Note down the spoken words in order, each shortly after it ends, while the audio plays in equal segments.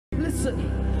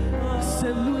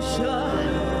Lucia.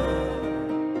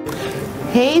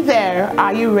 Hey there,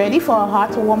 are you ready for a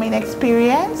heartwarming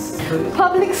experience?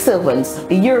 Public servants,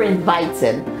 you're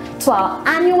invited to our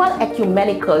annual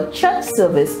Ecumenical Church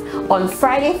service on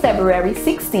Friday, February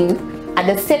 16th at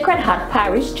the Sacred Heart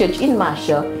Parish Church in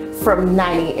Marchand from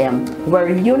 9 a.m.,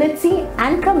 where unity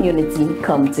and community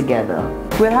come together.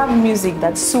 We'll have music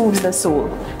that soothes the soul,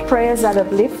 prayers that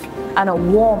uplift, and a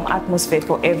warm atmosphere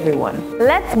for everyone.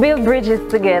 Let's build bridges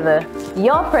together.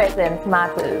 Your presence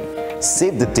matters.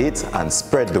 Save the date and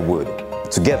spread the word.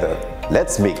 Together,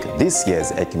 let's make this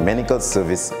year's ecumenical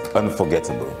service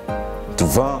unforgettable. Du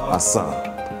vin à sang,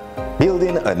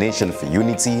 building a nation for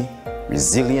unity,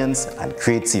 resilience, and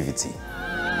creativity.